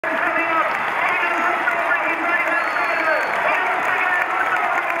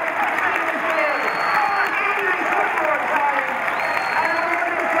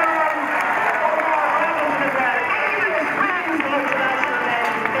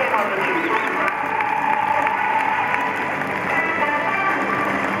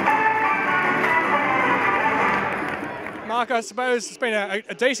I suppose it's been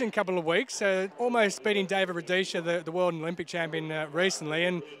a decent couple of weeks, almost beating David Rudisha, the world and Olympic champion recently,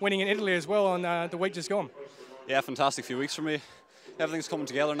 and winning in Italy as well on the week just gone. Yeah, fantastic few weeks for me. Everything's coming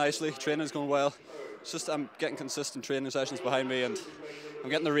together nicely, training's going well. It's just I'm getting consistent training sessions behind me and I'm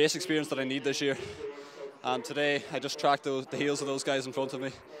getting the race experience that I need this year. And today I just tracked the heels of those guys in front of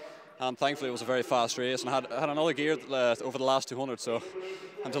me. And thankfully it was a very fast race and I had another gear over the last 200, so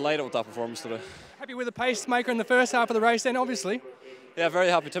I'm delighted with that performance today. Happy with the pacemaker in the first half of the race then, obviously? Yeah, very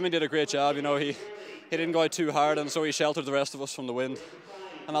happy. Timmy did a great job. You know, he didn't go out too hard and so he sheltered the rest of us from the wind.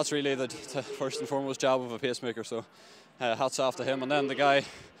 And that's really the first and foremost job of a pacemaker, so hats off to him. And then the guy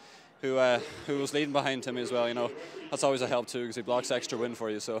who was leading behind Timmy as well, you know, that's always a help too because he blocks extra wind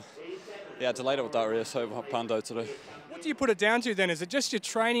for you. So yeah, delighted with that race, how it panned out today. What do you put it down to then? Is it just your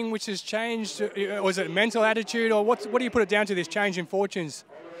training which has changed, or is it mental attitude, or what do you put it down to, this change in fortunes?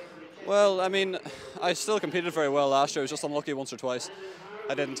 Well, I mean, I still competed very well last year. I was just unlucky once or twice.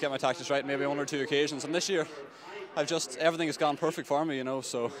 I didn't get my tactics right, maybe 1 or 2 occasions. And this year, everything has gone perfect for me, you know.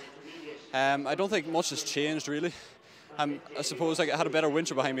 So I don't think much has changed really. I suppose I had a better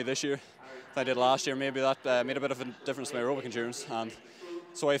winter behind me this year than I did last year. Maybe that made a bit of a difference to my aerobic endurance, and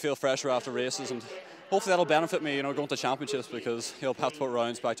so I feel fresher after races. And hopefully that'll benefit me, you know, going to championships because you'll have to put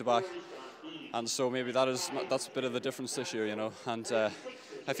rounds back to back. And so maybe that's a bit of the difference this year, you know. And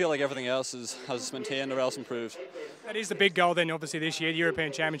I feel like everything else has maintained or else improved. That is the big goal then, obviously, this year, the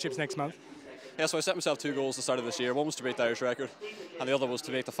European Championships next month. Yeah, so I set myself 2 goals at the start of this year. One was to break the Irish record, and the other was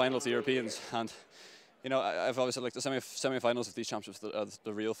to make the final of the Europeans. And you know, I've always said like the semi-finals of these championships are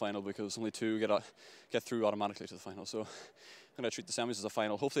the real final because only 2 get through automatically to the final. So I'm going to treat the semis as a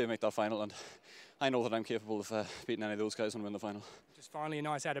final. Hopefully I make that final, and I know that I'm capable of beating any of those guys when we win the final. Just finally a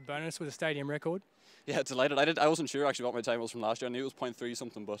nice added bonus with a stadium record. Yeah, delighted. I wasn't sure actually what my time was from last year. I knew it was 0.3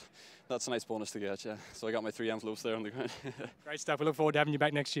 something, but that's a nice bonus to get, yeah. So I got my 3 envelopes there on the ground. Great stuff. We look forward to having you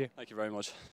back next year. Thank you very much.